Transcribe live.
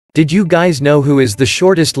Did you guys know who is the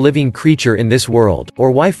shortest living creature in this world,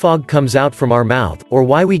 or why fog comes out from our mouth, or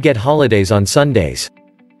why we get holidays on Sundays?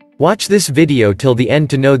 Watch this video till the end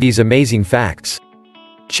to know these amazing facts.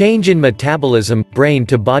 Change in metabolism,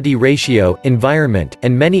 brain-to-body ratio, environment,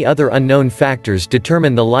 and many other unknown factors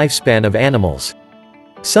determine the lifespan of animals.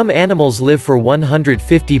 Some animals live for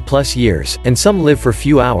 150+ years, and some live for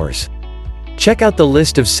few hours. Check out the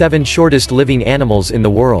list of 7 shortest living animals in the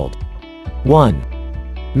world. 1.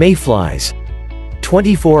 Mayflies.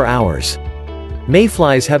 24 hours.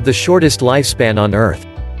 Mayflies have the shortest lifespan on Earth.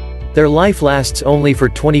 Their life lasts only for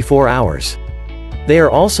 24 hours. They are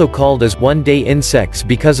also called as one-day insects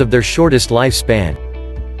because of their shortest lifespan.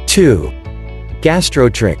 2.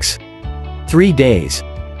 Gastrotrichs. 3 days.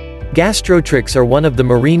 Gastrotrichs are one of the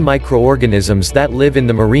marine microorganisms that live in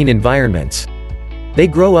the marine environments. They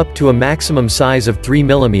grow up to a maximum size of 3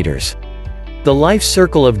 millimeters. The life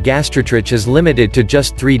cycle of Gastrotrich is limited to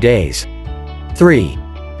just 3 days. 3.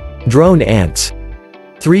 Drone ants.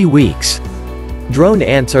 3 weeks. Drone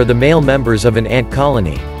ants are the male members of an ant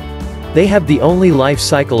colony. They have the only life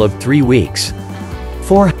cycle of 3 weeks.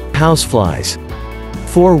 4. Houseflies.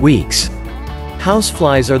 4 weeks.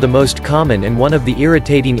 Houseflies are the most common and one of the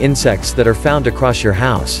irritating insects that are found across your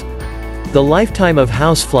house. The lifetime of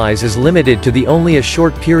houseflies is limited to only a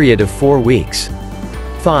short period of 4 weeks.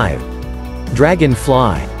 5.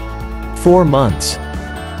 Dragonfly. 4 months.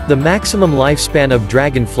 The maximum lifespan of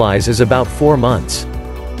dragonflies is about 4 months.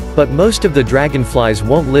 But most of the dragonflies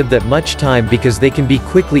won't live that much time because they can be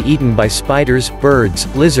quickly eaten by spiders,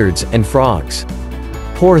 birds, lizards, and frogs.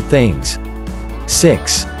 Poor things.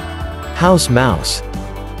 6. House mouse.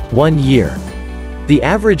 1 year. The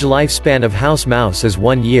average lifespan of house mouse is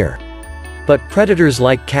 1 year. But predators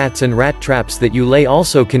like cats and rat traps that you lay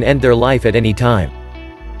also can end their life at any time.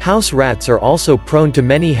 House rats are also prone to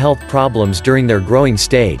many health problems during their growing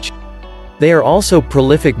stage. They are also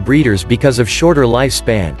prolific breeders because of shorter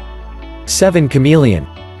lifespan. 7. Chameleon.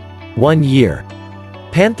 1 year.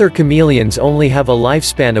 Panther chameleons only have a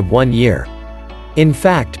lifespan of 1 year. In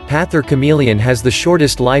fact, panther chameleon has the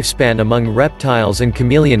shortest lifespan among reptiles and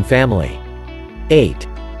chameleon family. 8.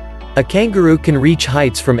 A kangaroo can reach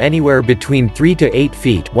heights from anywhere between 3 to 8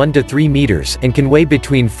 feet 1 to 3 meters and can weigh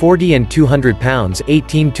between 40 and 200 pounds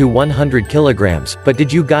 18 to 100 kilograms, but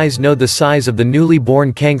did you guys know the size of the newly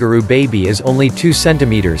born kangaroo baby is only 2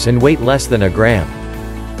 centimeters and weight less than a gram?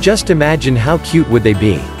 Just imagine how cute would they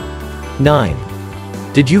be. 9.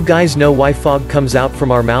 Did you guys know why fog comes out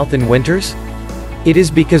from our mouth in winters? It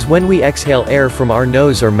is because when we exhale air from our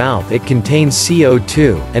nose or mouth it contains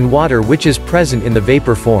CO2 and water which is present in the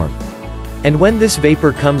vapor form. And when this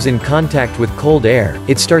vapor comes in contact with cold air,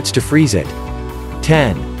 it starts to freeze it.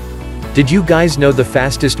 10. Did you guys know the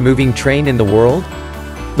fastest moving train in the world?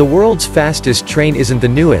 The world's fastest train isn't the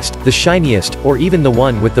newest, the shiniest, or even the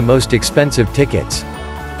one with the most expensive tickets.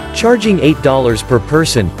 Charging $8 per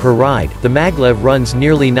person, per ride, the maglev runs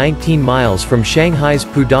nearly 19 miles from Shanghai's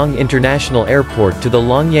Pudong International Airport to the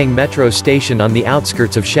Longyang Metro Station on the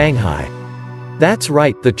outskirts of Shanghai. That's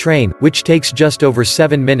right, the train, which takes just over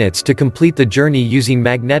 7 minutes to complete the journey using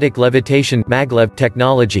magnetic levitation maglev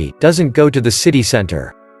technology, doesn't go to the city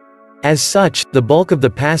center. As such, the bulk of the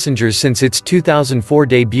passengers since its 2004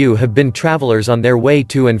 debut have been travelers on their way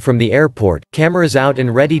to and from the airport, cameras out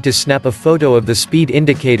and ready to snap a photo of the speed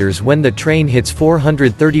indicators when the train hits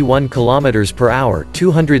 431 km per hour,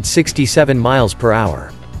 267 miles per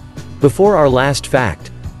hour. Before our last fact.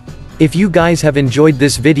 If you guys have enjoyed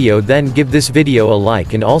this video, then give this video a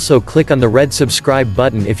like and also click on the red subscribe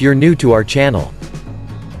button if you're new to our channel.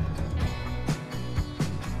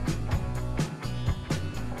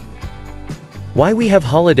 Why we have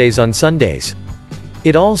holidays on Sundays?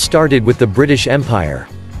 It all started with the British Empire.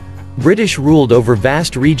 British ruled over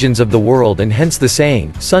vast regions of the world and hence the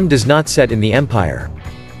saying, sun does not set in the empire.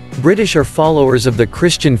 British are followers of the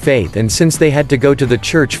Christian faith and since they had to go to the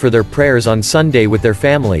church for their prayers on Sunday with their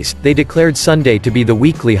families, they declared Sunday to be the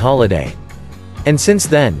weekly holiday. And since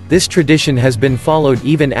then, this tradition has been followed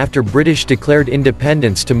even after British declared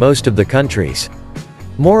independence to most of the countries.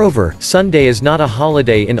 Moreover, Sunday is not a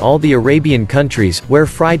holiday in all the Arabian countries, where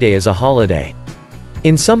Friday is a holiday.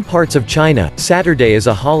 In some parts of China, Saturday is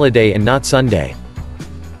a holiday and not Sunday.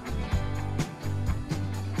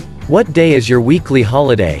 What day is your weekly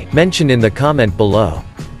holiday? Mention in the comment below.